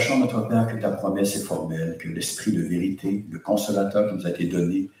 sachant, notre Père, que ta promesse est formelle, que l'Esprit de vérité, le Consolateur qui nous a été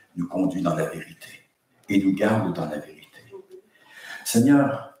donné, nous conduit dans la vérité et nous garde dans la vérité.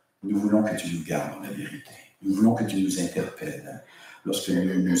 Seigneur, nous voulons que tu nous gardes dans la vérité. Nous voulons que tu nous interpelles. Lorsque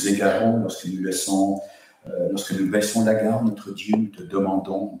nous nous égarons, lorsque nous baissons la garde, notre Dieu, nous te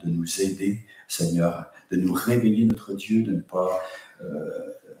demandons de nous aider, Seigneur, de nous réveiller, notre Dieu, de ne pas,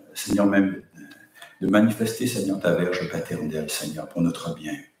 Seigneur, même de manifester, Seigneur, ta verge paternelle, Seigneur, pour notre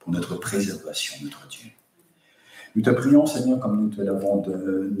bien, pour notre préservation, notre Dieu. Nous te prions, Seigneur, comme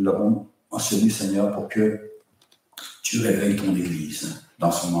nous l'avons mentionné, Seigneur, pour que tu réveilles ton Église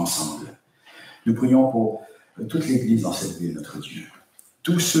dans son ensemble. Nous prions pour toute l'Église dans cette ville, notre Dieu.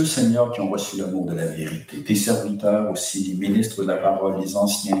 Tous ceux, Seigneur, qui ont reçu l'amour de la vérité, tes serviteurs aussi, les ministres de la parole, les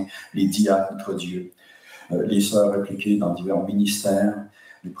anciens, les diacres, notre Dieu, les sœurs impliquées dans divers ministères.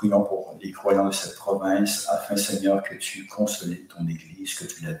 Nous prions pour les croyants de cette province, afin, Seigneur, que tu consolides ton Église, que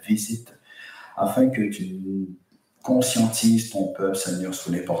tu la visites, afin que tu conscientises ton peuple, Seigneur,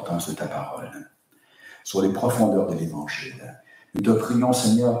 sur l'importance de ta parole, sur les profondeurs de l'Évangile. Nous te prions,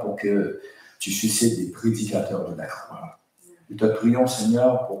 Seigneur, pour que tu suscites des prédicateurs de la croix. Nous te prions,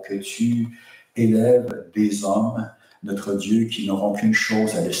 Seigneur, pour que tu élèves des hommes, notre Dieu, qui n'auront qu'une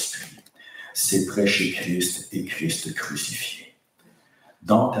chose à l'esprit, c'est prêcher Christ et Christ crucifié.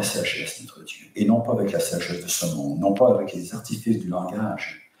 Dans ta sagesse, notre Dieu, et non pas avec la sagesse de ce monde, non pas avec les artifices du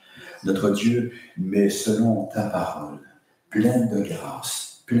langage, notre Dieu, mais selon ta parole, pleine de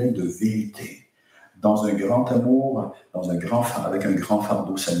grâce, pleine de vérité, dans un grand amour, avec un grand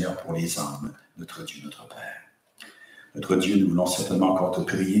fardeau, Seigneur, pour les âmes, notre Dieu, notre Père. Notre Dieu, nous voulons certainement encore te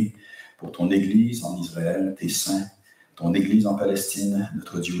prier pour ton Église en Israël, tes saints, ton Église en Palestine,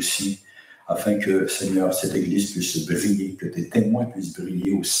 notre Dieu aussi, afin que, Seigneur, cette Église puisse briller, que tes témoins puissent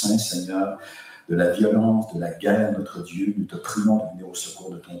briller au sein, Seigneur, de la violence, de la guerre, notre Dieu. Nous te prions de venir au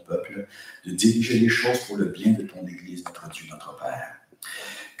secours de ton peuple, de diriger les choses pour le bien de ton Église, notre Dieu, notre Père.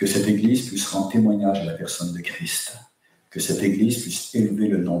 Que cette Église puisse rendre témoignage à la personne de Christ. Que cette Église puisse élever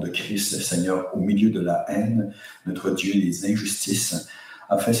le nom de Christ, Seigneur, au milieu de la haine, notre Dieu, des injustices,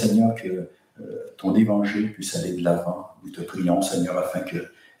 afin, Seigneur, que ton évangile puisse aller de l'avant. Nous te prions, Seigneur, afin que,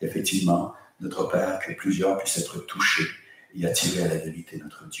 effectivement, notre Père, que plusieurs puissent être touchés et attirés à la vérité,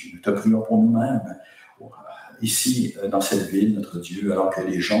 notre Dieu. Nous te prions pour nous-mêmes, ici, dans cette ville, notre Dieu, alors que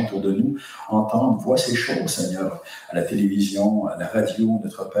les gens autour de nous entendent, voient ces choses, Seigneur, à la télévision, à la radio,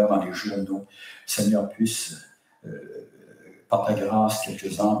 notre Père, dans les journaux. Seigneur, puisse, par ta grâce,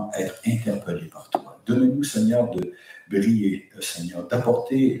 quelques âmes être interpellés par toi. Donne-nous, Seigneur, de briller, Seigneur,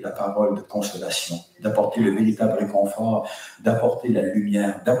 d'apporter la parole de consolation, d'apporter le véritable réconfort, d'apporter la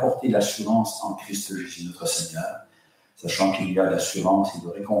lumière, d'apporter l'assurance en Christ Jésus, notre Seigneur, sachant qu'il y a l'assurance et le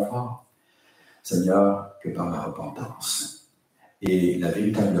réconfort, Seigneur, que par la repentance et la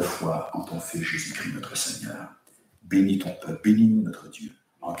véritable foi en ton Fils Jésus-Christ, notre Seigneur. Bénis ton peuple, bénis-nous, notre Dieu,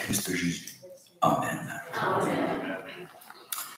 en Christ Jésus. Amen. Amen.